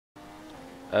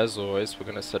As always, we're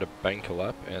going to set a banker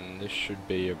lap, and this should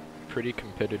be a pretty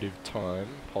competitive time,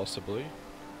 possibly.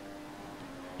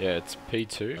 Yeah, it's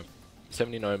P2,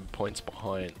 79 points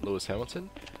behind Lewis Hamilton.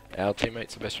 Our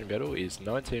teammate Sebastian Vettel is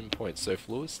 19 points, so if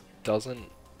Lewis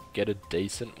doesn't get a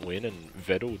decent win and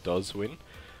Vettel does win,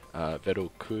 Vettel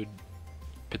could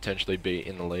potentially be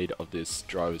in the lead of this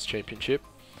Drivers' Championship.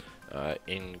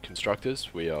 In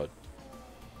Constructors, we are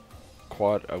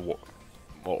quite a...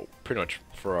 well, pretty much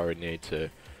Ferrari need to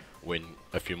win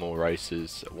a few more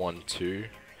races, 1, 2,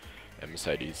 and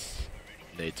Mercedes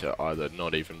need to either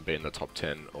not even be in the top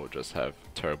 10 or just have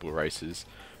terrible races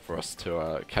for us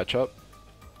to catch up.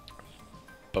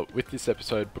 But with this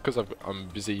episode, because I'm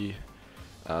busy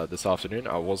this afternoon,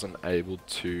 I wasn't able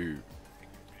to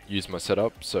use my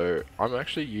setup, so I'm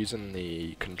actually using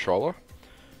the controller.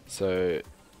 So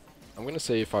I'm going to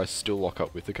see if I still lock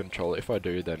up with the controller. If I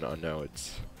do, then I know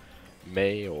it's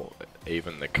me or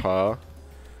even the car.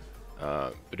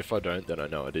 But if I don't, then I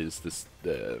know it is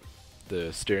the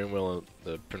steering wheel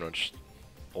and pretty much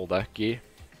all that gear.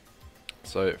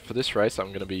 So for this race, I'm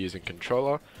going to be using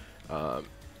controller.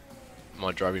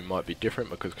 My driving might be different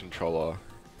because controller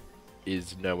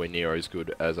is nowhere near as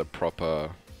good as a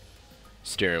proper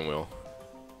steering wheel.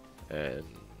 And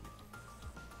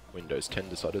Windows 10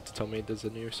 decided to tell me there's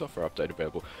a new software update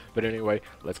available. But anyway,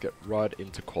 let's get right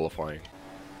into qualifying.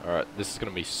 Alright, this is going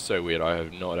to be so weird. I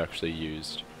have not actually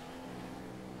used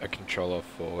a controller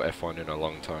for F1 in a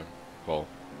long time. Well,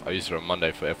 I used it on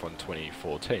Monday for F1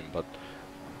 2014, but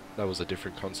that was a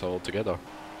different console altogether.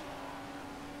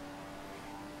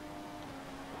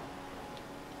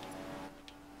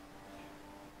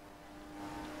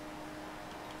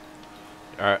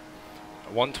 Alright,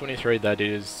 123, that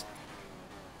is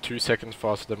 2 seconds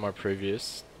faster than my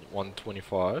previous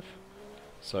 125.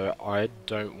 So I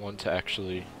don't want to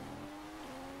actually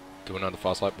do another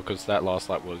fast lap because that last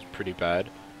lap was pretty bad.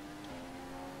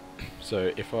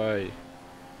 So if I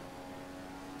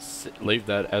leave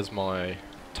that as my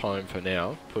time for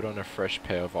now, put on a fresh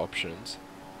pair of options,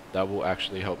 that will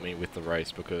actually help me with the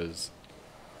race, because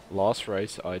last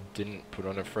race I didn't put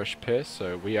on a fresh pair,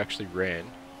 so we actually ran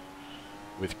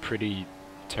with pretty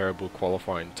terrible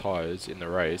qualifying tyres in the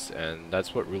race, and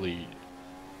that's what really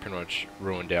pretty much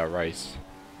ruined our race.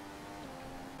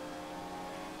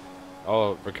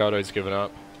 Oh, Ricciardo's given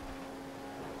up.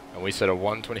 And we set a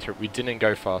 123. We didn't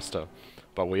go faster,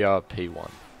 but we are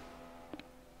P1.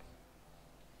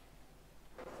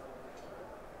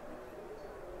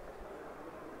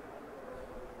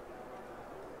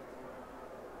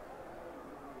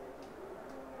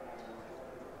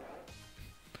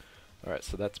 Alright,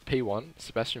 so that's P1.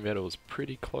 Sebastian Vettel was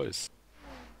pretty close.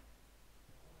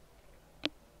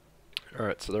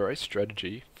 Alright, so the race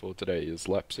strategy for today is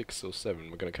lap 6 or 7.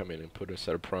 We're going to come in and put a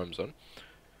set of primes on.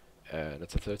 And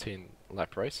it's a 13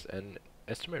 lap race, and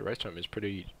estimated race time is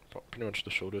pretty much the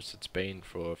shortest it's been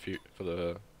for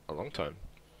a long time.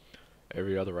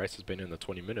 Every other race has been in the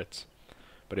 20 minutes.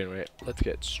 But anyway, let's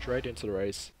get straight into the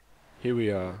race. Here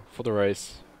we are for the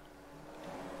race.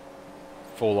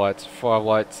 4 lights, 5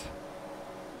 lights,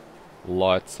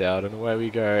 lights out, and away we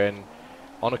go. And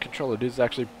on a controller, it is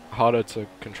actually harder to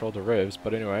control the revs.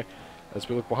 But anyway, as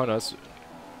we look behind us,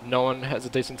 no one has a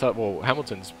decent time. Well,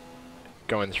 Hamilton's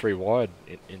going 3 wide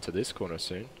into this corner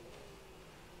soon,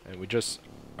 and we just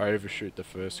overshoot the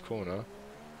first corner,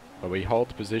 but we hold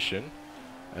the position,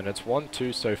 and it's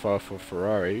 1-2 so far for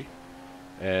Ferrari.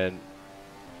 And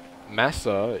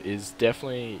Massa is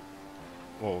definitely,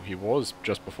 well, he was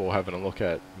just before having a look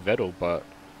at Vettel, but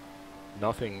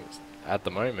nothing at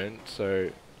the moment,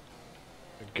 so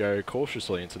go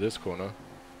cautiously into this corner,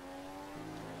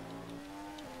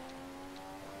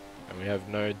 and we have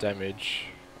no damage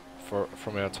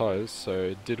from our tyres, so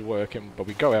it did work, but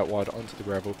we go out wide onto the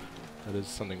gravel. That is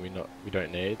something we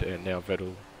don't need. And now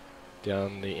Vettel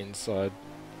down the inside.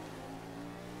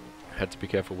 Had to be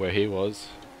careful where he was.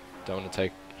 Don't want to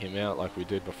take him out like we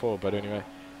did before, but anyway,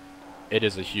 it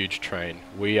is a huge train.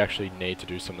 We actually need to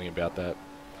do something about that.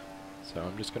 So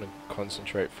I'm just going to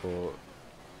concentrate for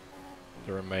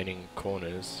the remaining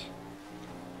corners,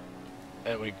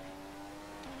 and we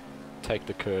take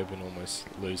the curb and almost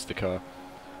lose the car.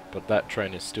 But that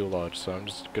train is still large, so I'm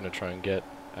just going to try and get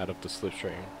out of the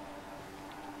slipstream.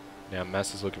 Now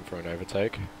Mass is looking for an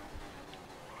overtake.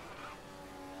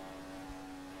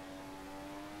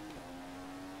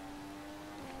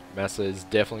 Massa is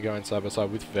definitely going side by side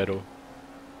with Vettel.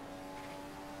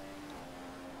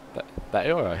 They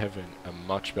are having a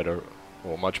much better,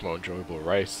 or much more enjoyable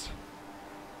race.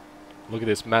 Look at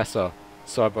this, Massa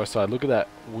side by side. Look at that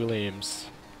Williams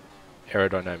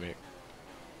aerodynamic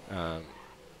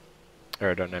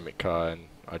aerodynamic car and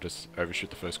I just overshoot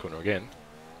the first corner again.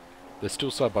 They're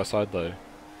still side by side though.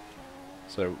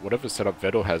 So whatever setup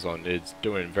Vettel has on is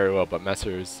doing very well, but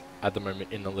Massa is at the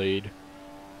moment in the lead.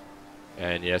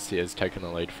 And yes, he has taken the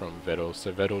lead from Vettel,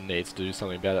 so Vettel needs to do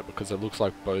something about it because it looks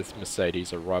like both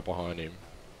Mercedes are right behind him.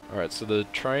 Alright, so the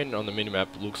train on the minimap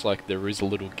looks like there is a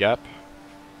little gap,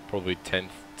 probably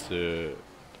 10th to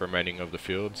the remaining of the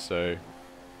field, so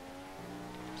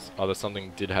either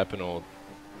something did happen or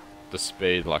the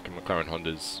speed, like a McLaren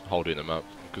Honda's holding them up,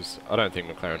 because I don't think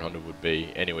McLaren Honda would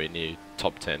be anywhere near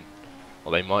top 10.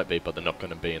 Well, they might be, but they're not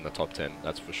going to be in the top 10,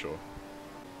 that's for sure.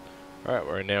 Alright,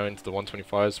 we're now into the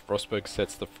 125s. Rosberg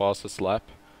sets the fastest lap.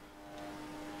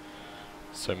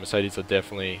 So Mercedes are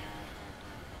definitely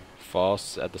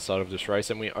fast at the start of this race,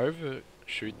 and we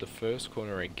overshoot the first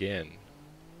corner again.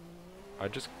 I'm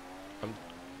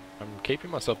keeping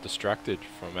myself distracted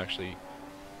from actually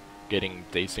getting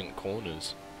decent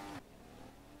corners.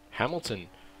 Hamilton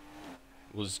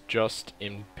was just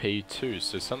in P2,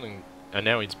 so something, and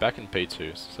now he's back in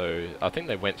P2, so I think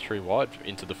they went 3 wide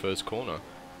into the first corner,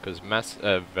 because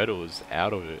Vettel is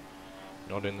out of it,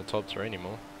 not in the top 3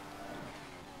 anymore.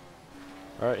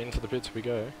 Alright, into the pits we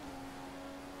go,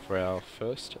 for our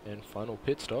first and final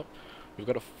pit stop. We've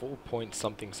got a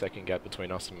 4-point-something second gap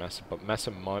between us and Massa, but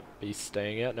Massa might be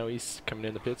staying out. No, he's coming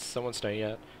in the pits, someone's staying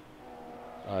out.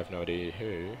 I have no idea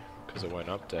who, because it won't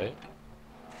update.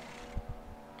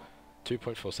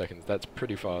 2.4 seconds, that's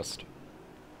pretty fast.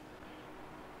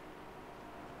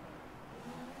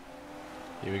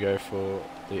 Here we go for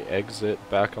the exit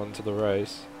back onto the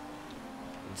race.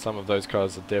 And some of those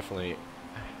cars are definitely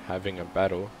having a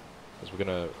battle, as we're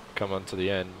going to come onto the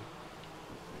end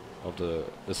of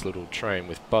this little train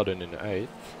with Button in 8th.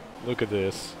 Look at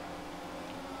this.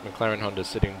 McLaren Honda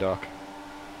sitting duck.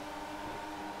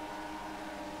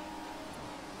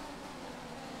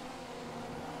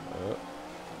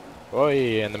 Oh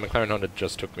yeah, and the McLaren Honda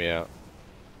just took me out.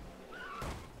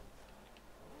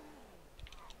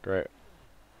 Great.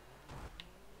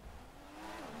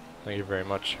 Thank you very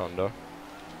much, Honda.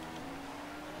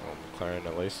 Well, McLaren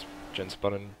at least. Jen's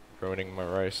Button ruining my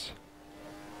race.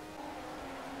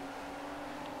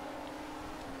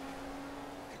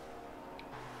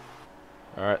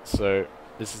 Alright, so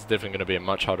this is definitely going to be a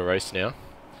much harder race now,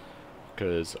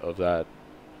 because of that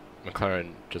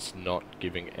McLaren just not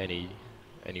giving any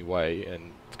way,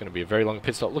 and it's going to be a very long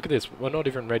pit stop. Look at this, we're not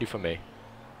even ready for me.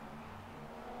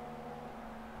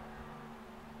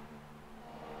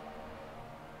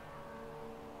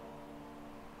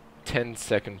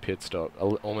 "10-second pit stop,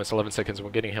 almost 11 seconds, we're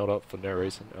getting held up for no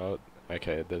reason." Oh,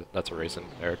 okay, that's a reason,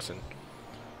 Ericsson.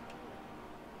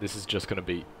 This is just going to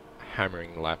be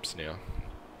hammering laps now.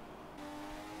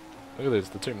 Look at this,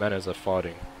 the two Manas are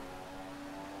fighting.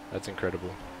 That's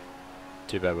incredible.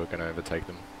 Too bad we're going to overtake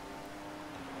them.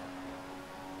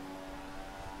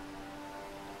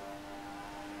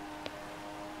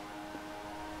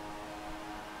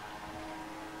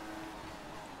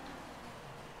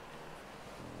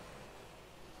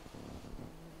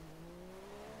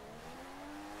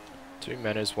 Two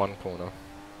Manas, 1 corner.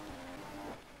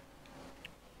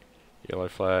 Yellow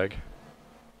flag.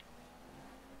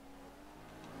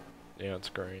 Now it's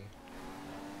green.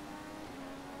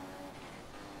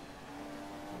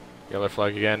 Yellow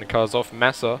flag again. The car's off.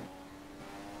 Massa.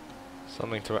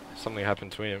 Something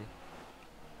happened to him.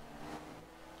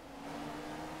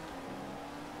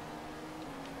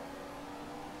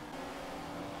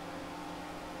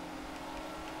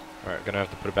 Alright, gonna have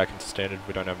to put it back into standard.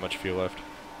 We don't have much fuel left.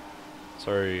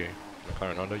 Sorry,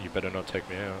 McLaren Honda, you better not take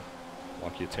me out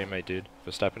like your teammate did.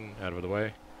 Verstappen, out of the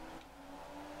way.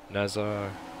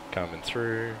 Nazar, coming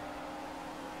through.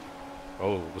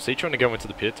 Oh, was he trying to go into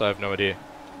the pits? I have no idea.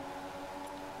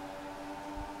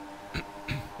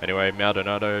 Anyway,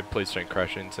 Maldonado, please don't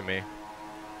crash into me.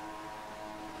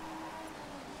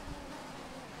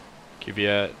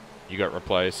 Kvyat, you got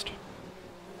replaced.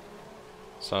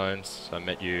 Sainz, I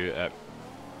met you at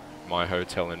my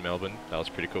hotel in Melbourne. That was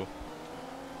pretty cool.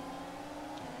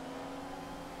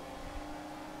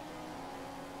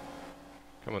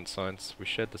 Come on, Sainz, we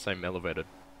shared the same elevator.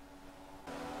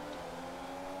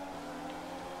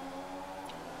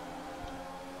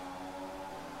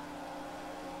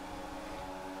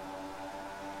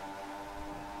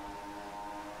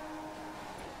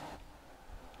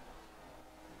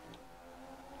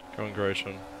 Come on,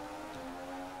 Grosjean.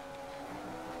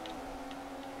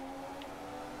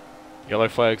 Yellow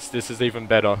flags, this is even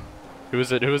better. Who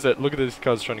is it? Who is it? Look at this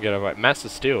car's trying to get away. Massa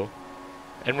still.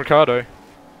 And Ricciardo.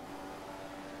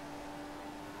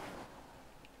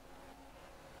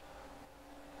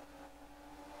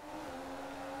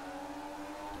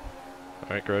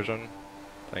 Alright, Grosjean.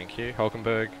 Thank you.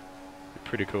 Hulkenberg. You're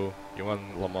pretty cool. You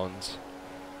won Le Mans.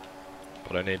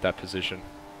 But I need that position.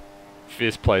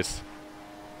 Fifth place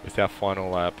with our final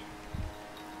lap.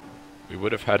 We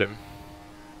would have had him.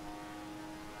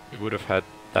 We would have had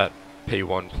that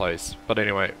P1 place. But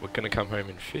anyway, we're going to come home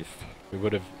in 5th. We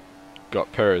would have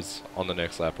got Perez on the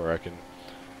next lap, I reckon.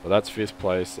 But that's 5th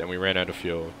place, and we ran out of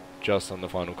fuel just on the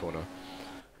final corner.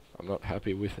 I'm not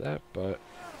happy with that, but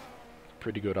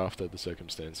pretty good after the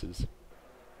circumstances.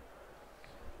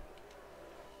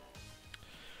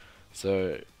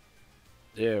 So,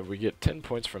 yeah, we get 10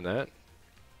 points from that.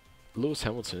 Lewis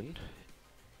Hamilton,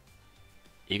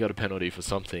 he got a penalty for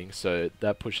something, so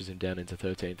that pushes him down into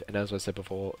 13th. And as I said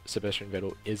before, Sebastian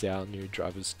Vettel is our new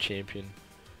drivers' champion.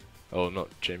 Oh, not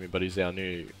champion, but he's our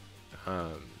new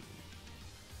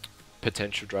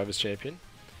potential drivers' champion.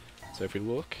 So if we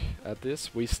look at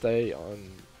this, we stay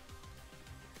on...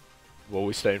 Well,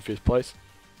 we stay in 5th place.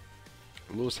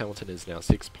 Lewis Hamilton is now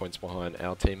 6 points behind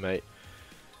our teammate,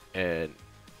 and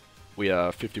we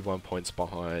are 51 points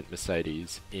behind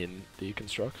Mercedes in the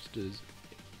constructors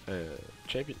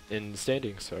champion in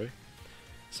standings. Sorry.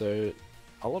 So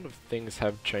a lot of things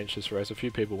have changed this race. A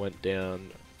few people went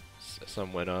down,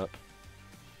 some went up,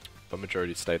 but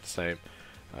majority stayed the same.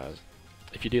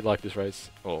 If you did like this race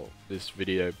or this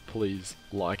video, please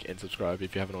like and subscribe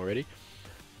if you haven't already.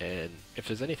 And if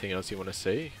there's anything else you want to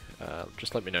see,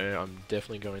 just let me know. I'm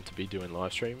definitely going to be doing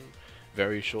live stream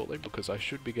very shortly, because I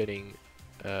should be getting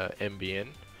NBN.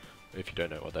 If you don't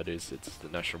know what that is, it's the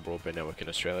National Broadband Network in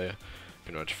Australia.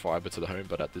 Pretty much fibre to the home,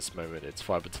 but at this moment it's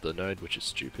fibre to the node, which is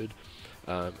stupid.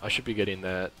 I should be getting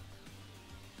that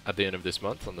at the end of this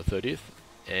month on the 30th,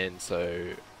 and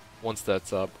so once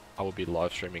that's up, I will be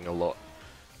live streaming a lot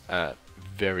at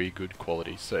very good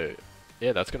quality. So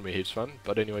yeah, that's going to be heaps fun.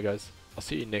 But anyway guys, I'll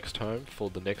see you next time for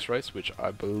the next race, which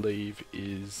I believe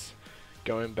is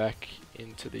going back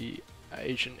into the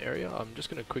Asian area. I'm just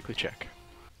going to quickly check.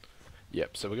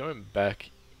 Yep, so we're going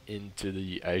back into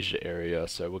the Asia area,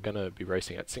 so we're going to be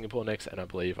racing at Singapore next, and I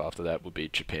believe after that will be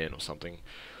Japan or something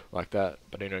like that.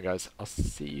 But anyway guys, I'll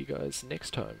see you guys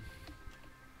next time.